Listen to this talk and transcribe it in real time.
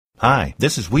Hi,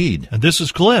 this is Weed. And this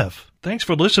is Cliff. Thanks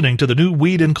for listening to the new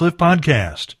Weed and Cliff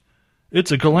podcast.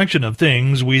 It's a collection of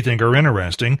things we think are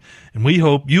interesting, and we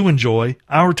hope you enjoy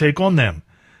our take on them.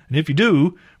 And if you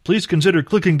do, please consider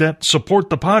clicking that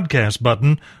support the podcast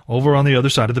button over on the other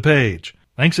side of the page.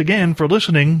 Thanks again for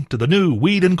listening to the new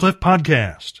Weed and Cliff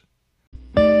podcast.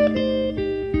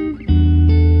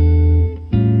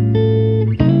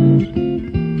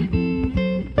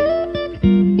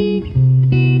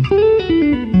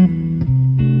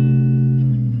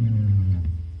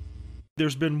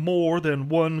 There's been more than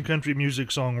one country music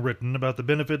song written about the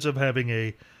benefits of having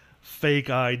a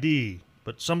fake ID,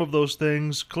 but some of those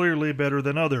things clearly better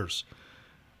than others.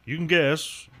 You can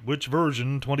guess which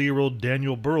version 20-year-old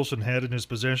Daniel Burleson had in his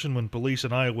possession when police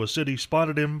in Iowa City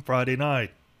spotted him Friday night.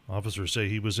 Officers say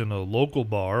he was in a local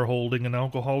bar holding an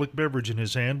alcoholic beverage in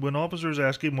his hand when officers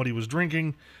asked him what he was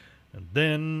drinking and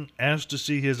then asked to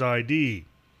see his ID.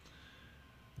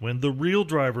 When the real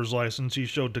driver's license he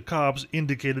showed to cops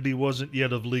indicated he wasn't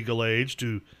yet of legal age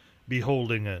to be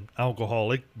holding an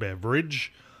alcoholic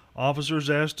beverage, officers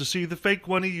asked to see the fake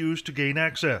one he used to gain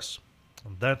access.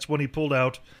 And that's when he pulled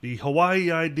out the Hawaii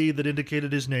ID that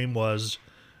indicated his name was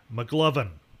McLovin,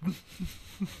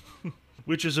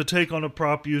 which is a take on a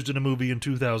prop used in a movie in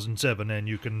 2007, and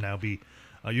you can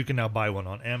now buy one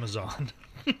on Amazon.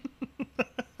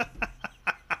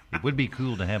 It would be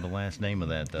cool to have a last name of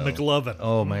that, though. McLovin.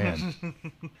 Oh, man.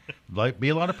 Be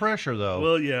a lot of pressure, though.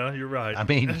 Well, yeah, you're right. I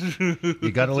mean,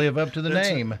 you got to live up to the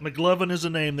name. McLovin is a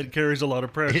name that carries a lot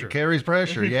of pressure. It carries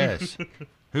pressure, yes.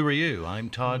 Who are you? I'm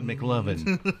Todd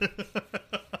McLovin.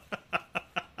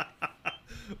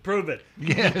 Prove it.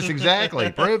 Yes,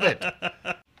 exactly. Prove it.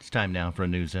 It's time now for a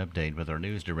news update with our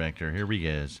news director. Here he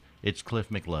is. It's Cliff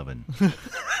McLovin.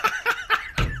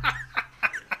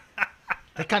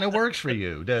 That kind of works for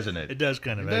you, doesn't it? It does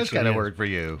kind of. It does kind of work for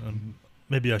you.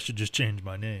 Maybe I should just change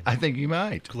my name. I think you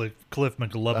might. Cliff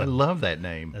McLovin. I love that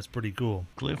name. That's pretty cool.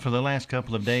 Cliff, for the last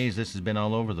couple of days, this has been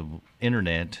all over the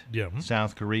internet. Yeah.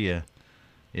 South Korea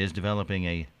is developing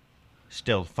a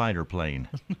stealth fighter plane.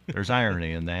 There's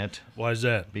irony in that. Why is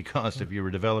that? Because if you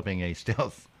were developing a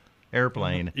stealth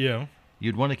airplane, yeah,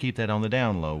 you'd want to keep that on the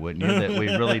down low, wouldn't you? That we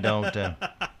really don't...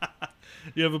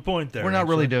 you have a point there. We're not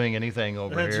really doing anything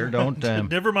over here. Don't.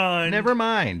 Never mind. Never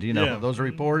mind. You know, those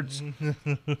reports,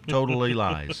 totally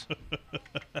lies.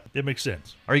 It makes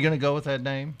sense. Are you going to go with that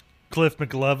name? Cliff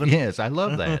McLovin? Yes, I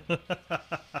love that.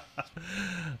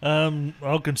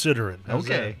 I'll consider it.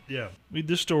 Okay. Yeah. Read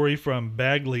this story from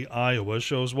Bagley, Iowa,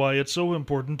 shows why it's so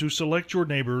important to select your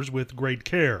neighbors with great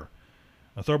care.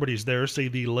 Authorities there say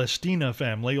the Lestina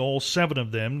family, all 7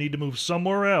 of them, need to move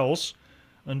somewhere else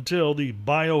until the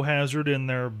biohazard in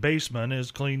their basement is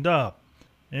cleaned up.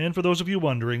 And for those of you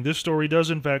wondering, this story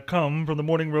does in fact come from the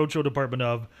Morning Roadshow department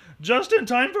of Just in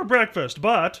Time for Breakfast,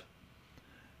 but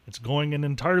it's going in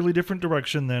an entirely different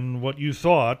direction than what you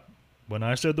thought when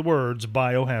I said the words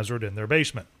biohazard in their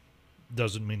basement.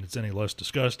 Doesn't mean it's any less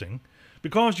disgusting.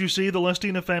 Because, you see, the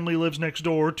Lestina family lives next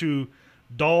door to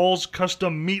Doll's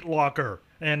Custom Meat Locker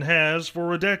and has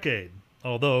for a decade,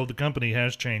 although the company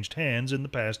has changed hands in the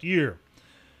past year.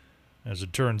 As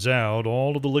it turns out,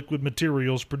 all of the liquid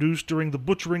materials produced during the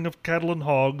butchering of cattle and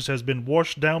hogs has been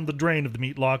washed down the drain of the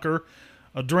meat locker,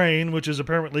 a drain which is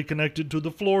apparently connected to the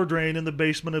floor drain in the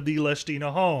basement of the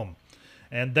Lestina home.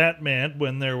 And that meant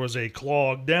when there was a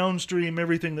clog downstream,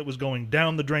 everything that was going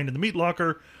down the drain in the meat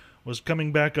locker was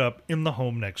coming back up in the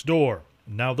home next door.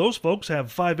 Now those folks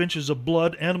have 5 inches of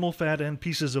blood, animal fat, and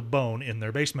pieces of bone in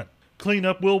their basement.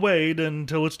 Cleanup will wait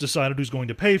until it's decided who's going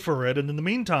to pay for it, and in the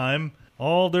meantime,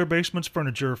 all their basement's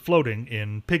furniture floating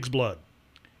in pig's blood.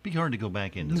 Be hard to go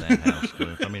back into that house,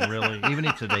 Cliff. I mean, really, even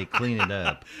if they clean it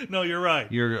up. No, you're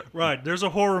right. You're right. There's a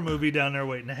horror movie down there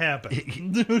waiting to happen.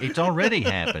 It's already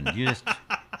happened.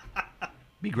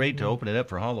 Be great to open it up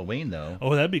for Halloween, though.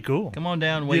 Oh, that'd be cool. Come on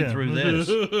down and wade through this.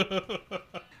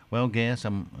 Well,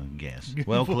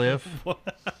 Well, Cliff.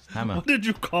 What did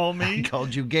you call me? I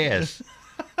called you Guess.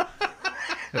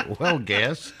 Well,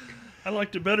 Guess. I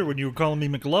liked it better when you were calling me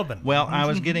McLovin. Well, I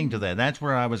was getting to that. That's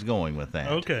where I was going with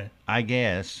that. Okay. I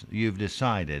guess you've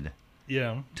decided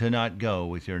to not go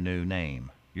with your new name.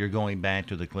 You're going back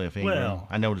to the Cliff Ingram. Well,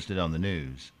 I noticed it on the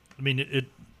news. I mean,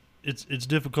 it's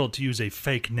difficult to use a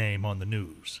fake name on the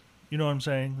news. You know what I'm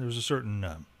saying? There's a certain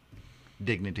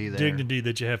dignity there. Dignity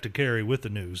that you have to carry with the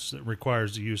news that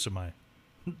requires the use of my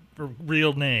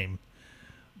real name.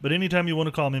 But anytime you want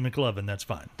to call me McLovin, that's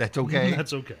fine. That's okay?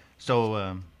 That's okay.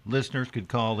 So listeners could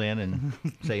call in and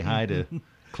say hi to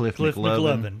Cliff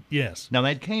McLovin. Yes. Now,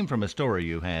 that came from a story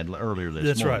you had earlier this morning.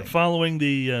 That's right. Following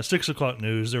the 6 o'clock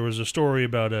news, there was a story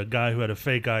about a guy who had a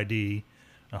fake ID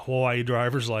a Hawaii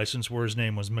driver's license where his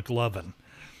name was McLovin,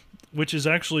 which is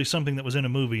actually something that was in a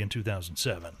movie in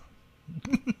 2007.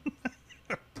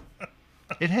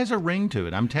 It has a ring to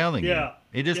it, I'm telling you. Yeah,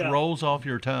 It just yeah. rolls off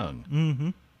your tongue. Mm-hmm.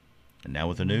 And now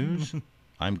with the news,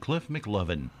 I'm Cliff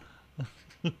McLovin.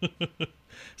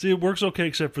 See, it works okay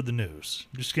except for the news.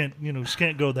 Just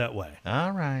can't go that way.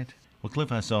 All right. Well,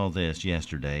 Cliff, I saw this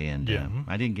yesterday, and Yeah.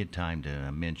 I didn't get time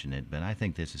to mention it, but I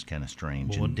think this is kind of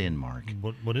strange. Well, In Denmark,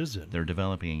 What is it? they're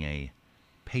developing a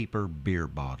paper beer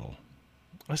bottle.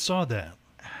 I saw that.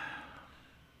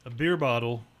 A beer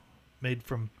bottle made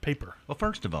from paper. Well,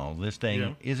 first of all, this thing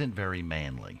Yeah. isn't very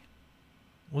manly.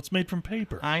 What's made from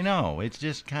paper? I know. It's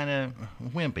just kind of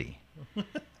wimpy.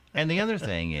 And the other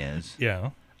thing is,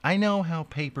 Yeah. I know how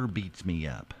paper beats me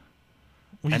up.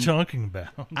 What are And- you talking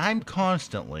about? I'm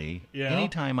constantly, Yeah.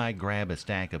 anytime I grab a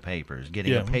stack of papers,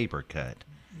 getting Yeah. a paper cut.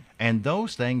 And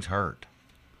those things hurt.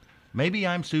 Maybe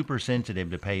I'm super sensitive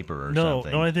to paper or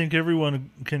something. No, I think everyone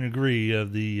can agree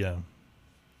of the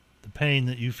pain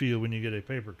that you feel when you get a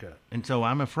paper cut. And so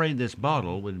I'm afraid this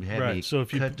bottle would have Right, me so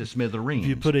if you- cut to smithereens. If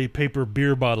you put a paper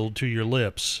beer bottle to your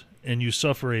lips and you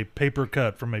suffer a paper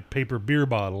cut from a paper beer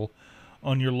bottle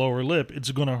on your lower lip,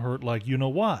 it's going to hurt like you know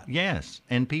what. Yes,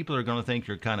 and people are going to think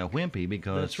you're kind of wimpy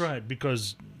because... That's right,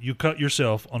 because you cut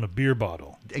yourself on a beer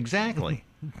bottle Exactly.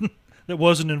 that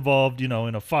wasn't involved, in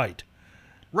a fight.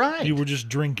 Right. You were just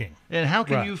drinking. And how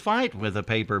can Right. you fight with a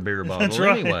paper beer bottle That's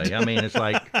right. anyway? I mean, it's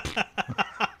like...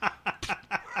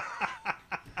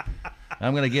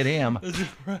 I'm going to get him.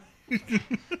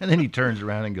 And then he turns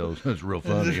around and goes, that's real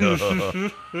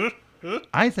funny.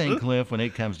 I think, Cliff, when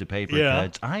it comes to paper Yeah.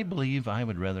 cuts, I believe I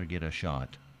would rather get a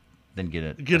shot than get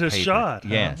a Get a paper. shot, huh?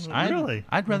 Yes. Really?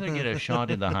 I'd rather get a shot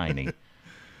in the hiney.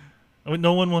 I mean,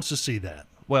 no one wants to see that.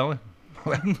 Well,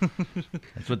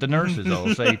 that's what the nurses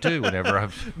all say, too, whenever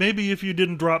I've... Maybe if you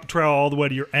didn't drop trowel all the way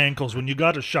to your ankles when you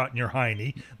got a shot in your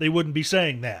hiney, they wouldn't be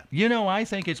saying that. I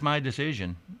think it's my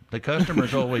decision. The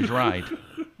customer's always right.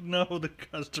 No, the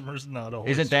customer's not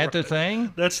always Isn't that right. the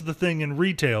thing? That's the thing in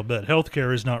retail, but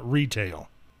healthcare is not retail.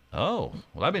 Oh,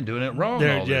 well, I've been doing it wrong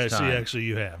There, all yeah, this see, time. actually,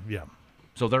 you have, yeah,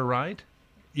 So they're right?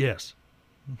 yes.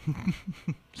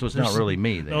 So it's not really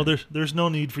me, then. No, there's no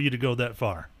need for you to go that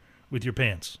far with your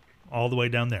pants all the way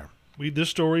down there. This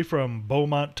story from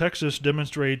Beaumont, Texas,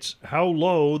 demonstrates how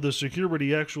low the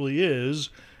security actually is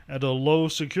at a low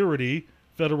security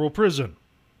federal prison.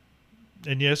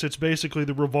 And yes, it's basically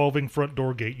the revolving front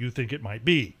door gate you think it might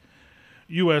be.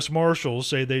 U.S. Marshals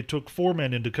say they took 4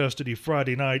 men into custody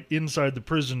Friday night inside the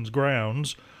prison's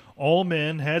grounds. All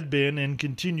men had been and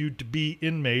continued to be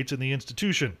inmates in the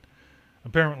institution.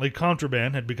 Apparently,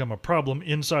 contraband had become a problem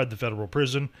inside the federal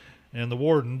prison, and the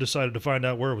warden decided to find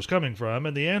out where it was coming from,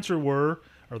 and the answer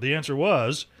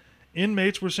was,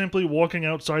 inmates were simply walking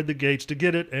outside the gates to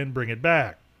get it and bring it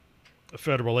back.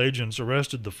 Federal agents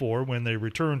arrested the 4 when they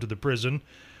returned to the prison,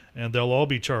 and they'll all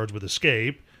be charged with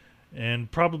escape, and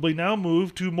probably now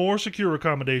moved to more secure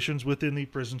accommodations within the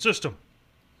prison system.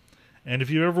 And if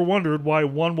you ever wondered why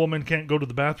one woman can't go to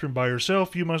the bathroom by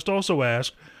herself, you must also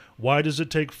ask, why does it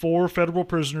take 4 federal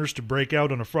prisoners to break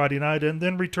out on a Friday night and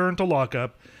then return to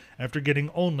lockup after getting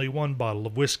only 1 bottle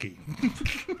of whiskey?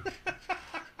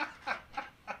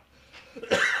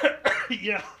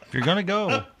 Yeah. If you're going to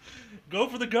go, Go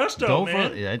for the gusto, go man.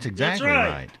 for it. That's exactly right.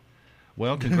 right.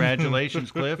 Well,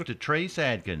 congratulations, Cliff, to Trace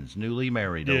Adkins, newly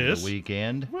married over Yes. the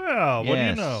weekend. Well, what do you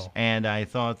Yes. know? And I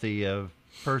thought the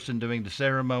person doing the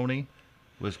ceremony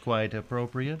was quite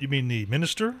appropriate. You mean the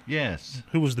minister? Yes,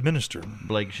 Who was the minister?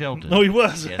 Blake Shelton. No, he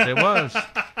was. Yes, it was.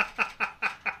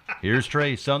 Here's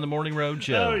Trace on the Morning Road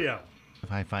Show. Oh, yeah.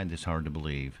 I find this hard to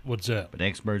believe. What's that? But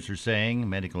experts are saying,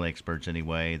 medical experts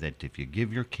anyway, that if you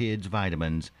give your kids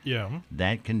vitamins, Yeah.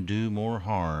 that can do more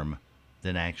harm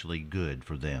than actually good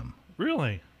for them.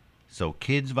 Really? So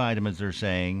kids' vitamins, they're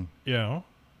saying, Yeah.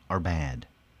 are bad.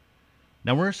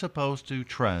 Now, we're supposed to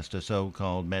trust a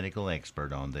so-called medical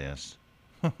expert on this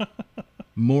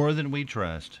more than we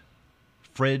trust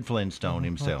Fred Flintstone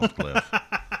himself, Cliff.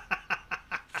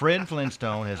 Fred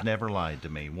Flintstone has never lied to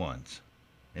me once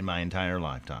in my entire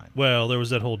lifetime. Well, there was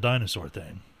that whole dinosaur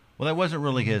thing. Well, that wasn't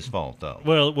really his fault, though.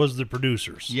 Well, it was the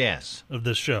producers Yes, of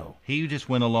this show. he just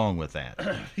went along with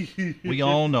that. We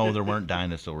all know there weren't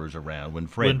dinosaurs around when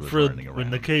Fred was running around. When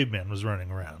the caveman was running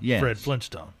around. Yes. Fred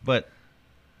Flintstone. But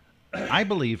I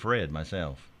believe Fred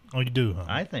myself. Oh, you do, huh?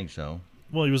 I think so.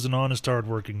 Well, he was an honest,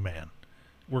 hard-working man.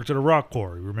 Worked at a rock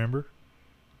quarry, remember?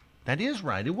 That is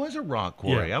right. It was a rock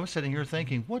quarry. Yeah. I was sitting here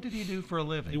thinking, what did he do for a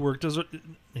living?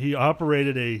 He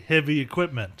operated a heavy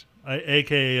equipment,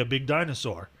 a.k.a. a big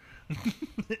dinosaur,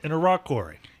 in a rock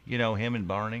quarry. You know, him and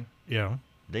Barney, Yeah.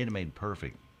 they'd have made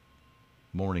perfect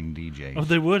morning DJs. Oh,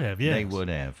 they would have, yes. They would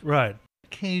have. Right.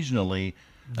 Occasionally,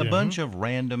 a Yeah. bunch of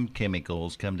random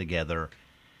chemicals come together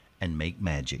and make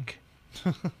magic.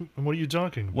 What are you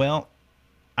talking about? Well,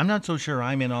 I'm not so sure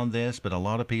I'm in on this, but a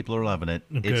lot of people are loving it.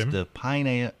 Okay. It's the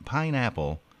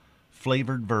pineapple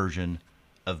flavored version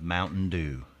of Mountain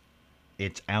Dew.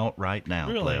 It's out right now,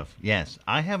 Really? Cliff. Yes.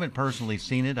 I haven't personally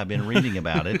seen it. I've been reading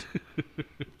about it.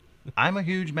 I'm a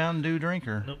huge Mountain Dew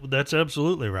drinker. No, that's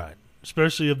absolutely right,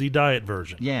 especially of the diet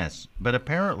version. Yes, but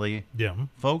apparently Yeah.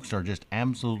 folks are just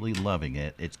absolutely loving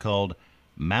it. It's called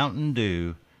Mountain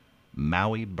Dew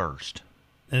Maui Burst.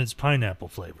 And it's pineapple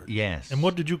flavored. Yes. And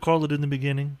what did you call it in the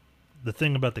beginning? The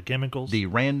thing about the chemicals? The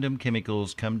random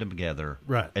chemicals come together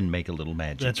Right. and make a little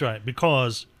magic. That's right,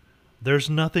 because there's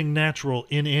nothing natural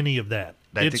in any of that.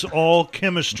 That's It's all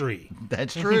chemistry.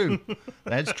 That's true.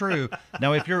 That's true.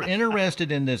 Now, if you're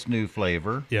interested in this new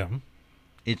flavor, Yeah.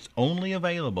 it's only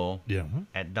available Yeah.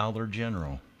 at Dollar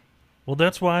General. Well,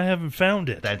 that's why I haven't found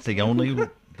it. That's the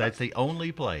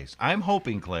only place. I'm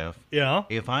hoping, Cliff, Yeah.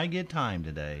 if I get time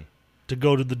today, To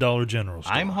go to the Dollar General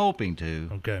store. I'm hoping to.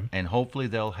 Okay. And hopefully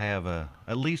they'll have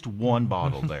at least one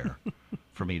bottle there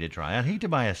for me to try. I'd hate to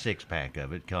buy a 6-pack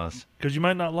of it because Because you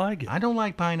might not like it. I don't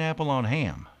like pineapple on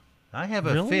ham. I have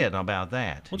a Really? fit about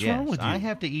that. What's yes, wrong with I you?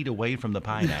 have to eat away from the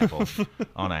pineapple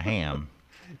on a ham.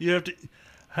 You have to.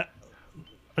 I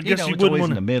You guess know, you it's wouldn't always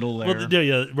want in the middle there. Well,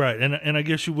 yeah, right. And I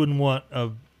guess you wouldn't want a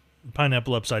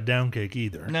pineapple upside down cake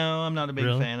either. No, I'm not a big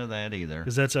Really? fan of that either.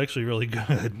 Because that's actually really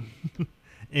good.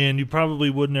 And you probably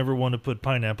would never want to put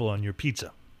pineapple on your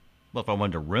pizza. Well, if I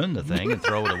wanted to ruin the thing and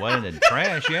throw it away in the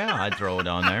trash, yeah, I'd throw it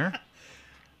on there.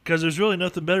 Because there's really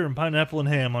nothing better than pineapple and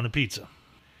ham on a pizza.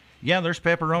 Yeah, there's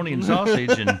pepperoni and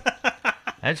sausage, and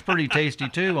that's pretty tasty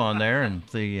too on there. And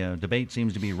the debate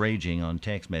seems to be raging on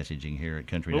text messaging here at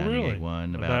Country Oh, really?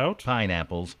 98.1 About? about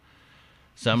pineapples.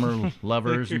 Some are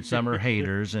lovers and some are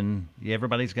haters, and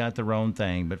everybody's got their own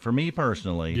thing. But for me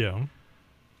personally, Yeah.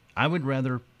 I would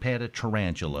rather pet a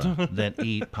tarantula than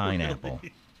eat pineapple.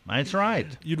 That's right.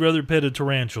 You'd rather pet a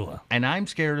tarantula. And I'm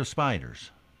scared of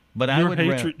spiders. But I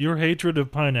would Your hatred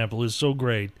of pineapple is so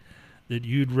great that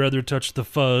you'd rather touch the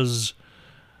fuzz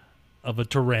of a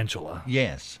tarantula.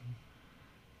 Yes.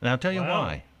 And I'll tell you Wow.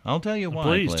 why. I'll tell you why.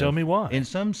 Please, Cliff. tell me why. In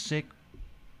some sick,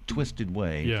 twisted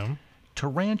way, Yeah.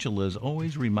 tarantulas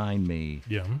always remind me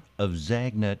Yeah. of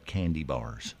Zagnut candy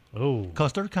bars. Oh.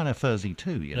 Because they're kind of fuzzy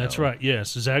too, you know. That's right.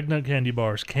 Yes. Zagnut candy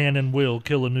bars can and will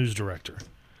kill a news director.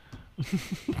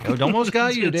 It almost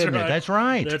got you, That's didn't right. it? That's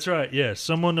right. That's right. Yes.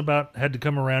 Someone about had to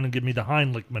come around and give me the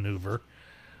Heimlich maneuver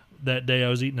that day I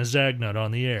was eating a Zagnut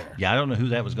on the air. Yeah, I don't know who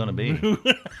that was going to be.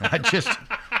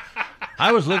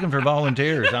 I was looking for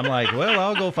volunteers. I'm like, well,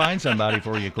 I'll go find somebody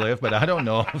for you, Cliff, but I don't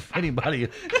know if anybody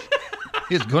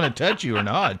is going to touch you or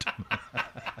not.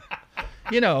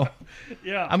 You know,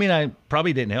 Yeah. I mean, I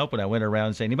probably didn't help when I went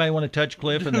around saying, anybody want to touch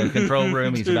Cliff in the control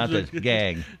room? He's about to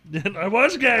gag. I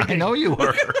was gagging. I know you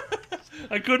were.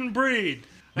 I couldn't breathe.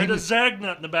 I had a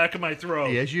Zagnut in the back of my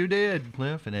throat. Yes, you did,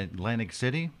 Cliff, in Atlantic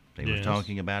City. They were Yes.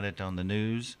 talking about it on the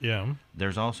news. Yeah.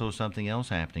 There's also something else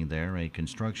happening there. A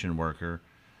construction worker,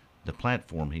 the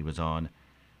platform he was on,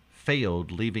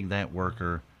 failed, leaving that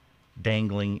worker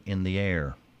dangling in the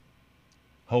air,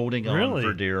 holding on Really?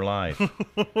 for dear life.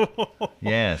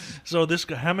 Yes. So this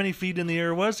guy, how many feet in the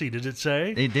air was he? Did it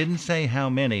say? It didn't say how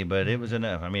many, but it was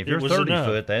enough. I mean, if you're It was 30 enough.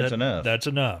 foot, that's enough. That's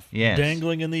enough. Yes.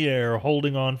 Dangling in the air,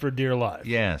 holding on for dear life.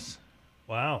 Yes.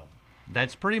 Wow.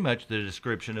 That's pretty much the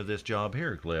description of this job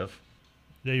here, Cliff.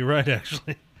 Yeah, you're right,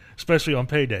 actually. Especially on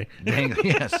payday.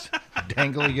 Yes.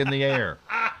 Dangling in the air.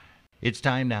 It's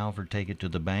time now for Take It to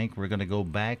the Bank. We're going to go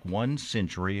back 1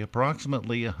 century,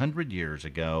 approximately 100 years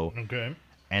ago, Okay.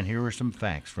 and here are some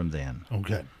facts from then.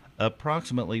 Okay.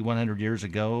 Approximately 100 years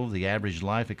ago, the average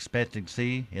life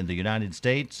expectancy in the United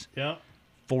States, Yeah.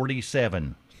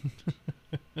 47.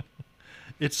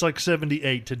 It's like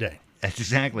 78 today. That's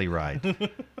exactly right.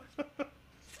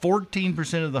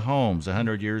 14% of the homes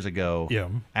 100 years ago Yeah.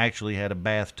 actually had a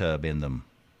bathtub in them.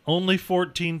 Only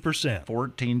 14%.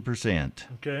 14%.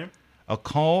 Okay. A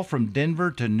call from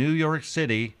Denver to New York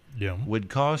City Yeah. would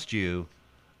cost you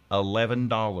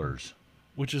 $11.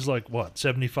 Which is like what,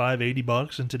 75, 80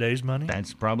 bucks in today's money?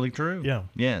 That's probably true. Yeah.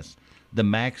 Yes. The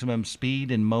maximum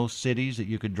speed in most cities that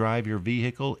you could drive your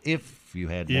vehicle, if you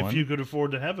had If one, you could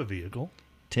afford to have a vehicle.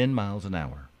 10 miles an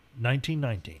hour.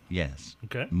 1919. Yes.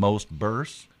 Okay. Most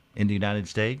births in the United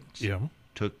States Yeah.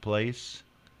 took place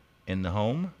in the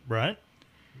home. Right?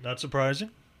 Not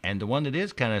surprising. And the one that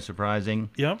is kind of surprising,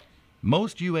 Yeah.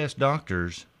 most U.S.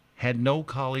 doctors had no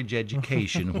college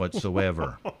education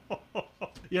whatsoever.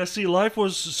 Yeah, see, life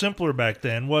was simpler back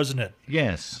then, wasn't it?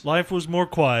 Yes. Life was more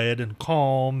quiet and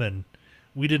calm, and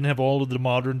we didn't have all of the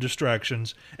modern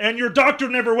distractions. And your doctor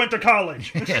never went to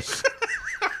college. Yes.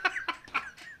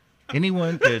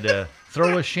 Anyone could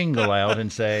throw a shingle out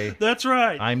and say, That's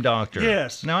right. I'm doctor.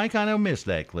 Yes. Now, I kind of missed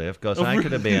that, Cliff, because I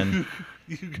could have been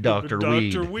Dr.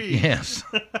 Weed. Dr. Weed. Yes.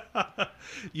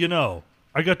 You know,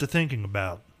 I got to thinking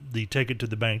about the Take It to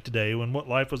the Bank today when what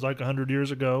life was like 100 years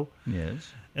ago.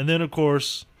 Yes. And then, of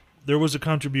course, there was a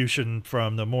contribution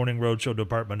from the Morning Roadshow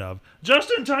department of just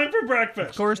in time for breakfast.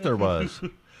 Of course there was.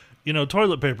 You know,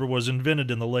 toilet paper was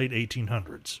invented in the late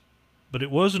 1800s, but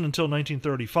it wasn't until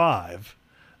 1935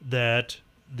 that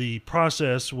the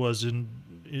process was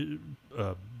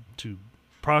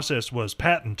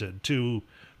patented to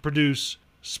produce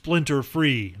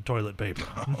splinter-free toilet paper.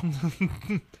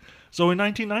 So in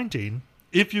 1919,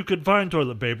 if you could find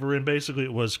toilet paper, and basically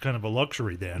it was kind of a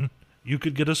luxury then, you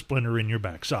could get a splinter in your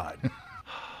backside.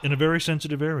 In a very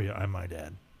sensitive area, I might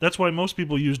add. That's why most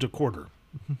people used a quarter.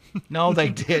 No, they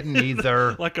didn't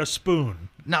either. Like a spoon.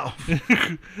 No.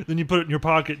 Then you put it in your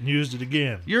pocket and used it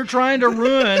again. You're trying to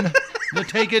ruin the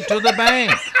Take It to the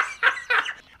Bank.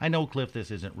 I know, Cliff,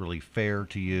 this isn't really fair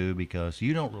to you because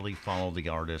you don't really follow the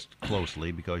artist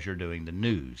closely because you're doing the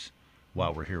news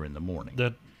while we're here in the morning.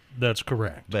 That's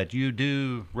correct. But you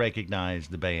do recognize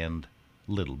the band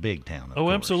Little Big Town, of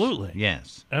course. Absolutely.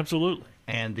 Yes. Absolutely.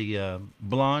 And the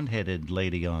blonde-headed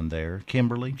lady on there,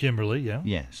 Kimberly. Kimberly, yeah.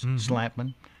 Yes.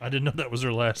 Slapman. I didn't know that was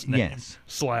her last name. Yes.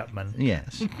 Slapman.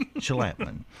 Yes.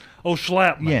 Schlapman. Oh,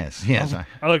 Schlapman. Yes, yes.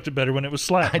 I liked it better when it was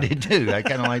Slapman. I did too. I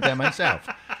kind of like that myself.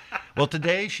 Well,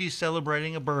 today she's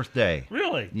celebrating a birthday.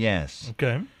 Really? Yes.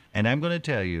 Okay. And I'm going to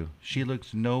tell you, she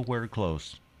looks nowhere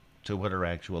close to what her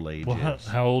actual age Well, is.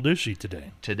 how old is she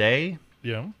today? Today,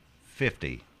 Yeah.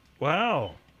 50.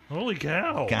 Wow. Holy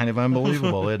cow. Kind of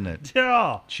unbelievable, isn't it?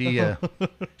 Yeah.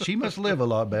 She must live a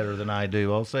lot better than I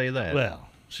do, I'll say that. Well,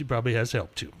 she probably has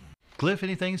help too. Cliff,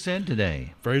 anything said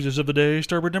today? Phrases of the day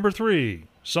start with number 3.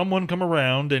 Someone come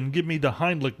around and give me the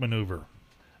Heimlich maneuver.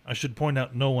 I should point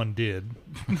out no one did.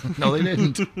 No, they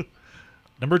didn't.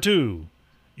 Number 2.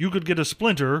 You could get a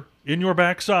splinter in your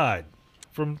backside.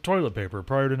 From toilet paper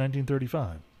prior to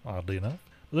 1935, oddly enough.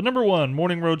 The number 1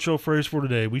 Morning Roadshow phrase for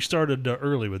today, we started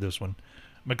early with this one.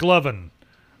 McLovin,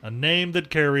 a name that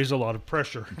carries a lot of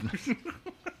pressure.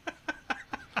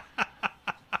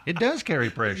 It does carry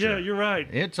pressure. Yeah, you're right.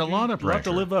 It's a lot of pressure. A lot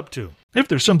to live up to. If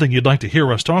there's something you'd like to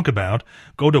hear us talk about,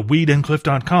 go to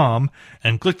weedandcliff.com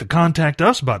and click the Contact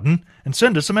Us button and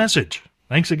send us a message.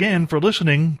 Thanks again for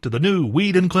listening to the new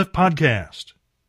Weed and Cliff podcast.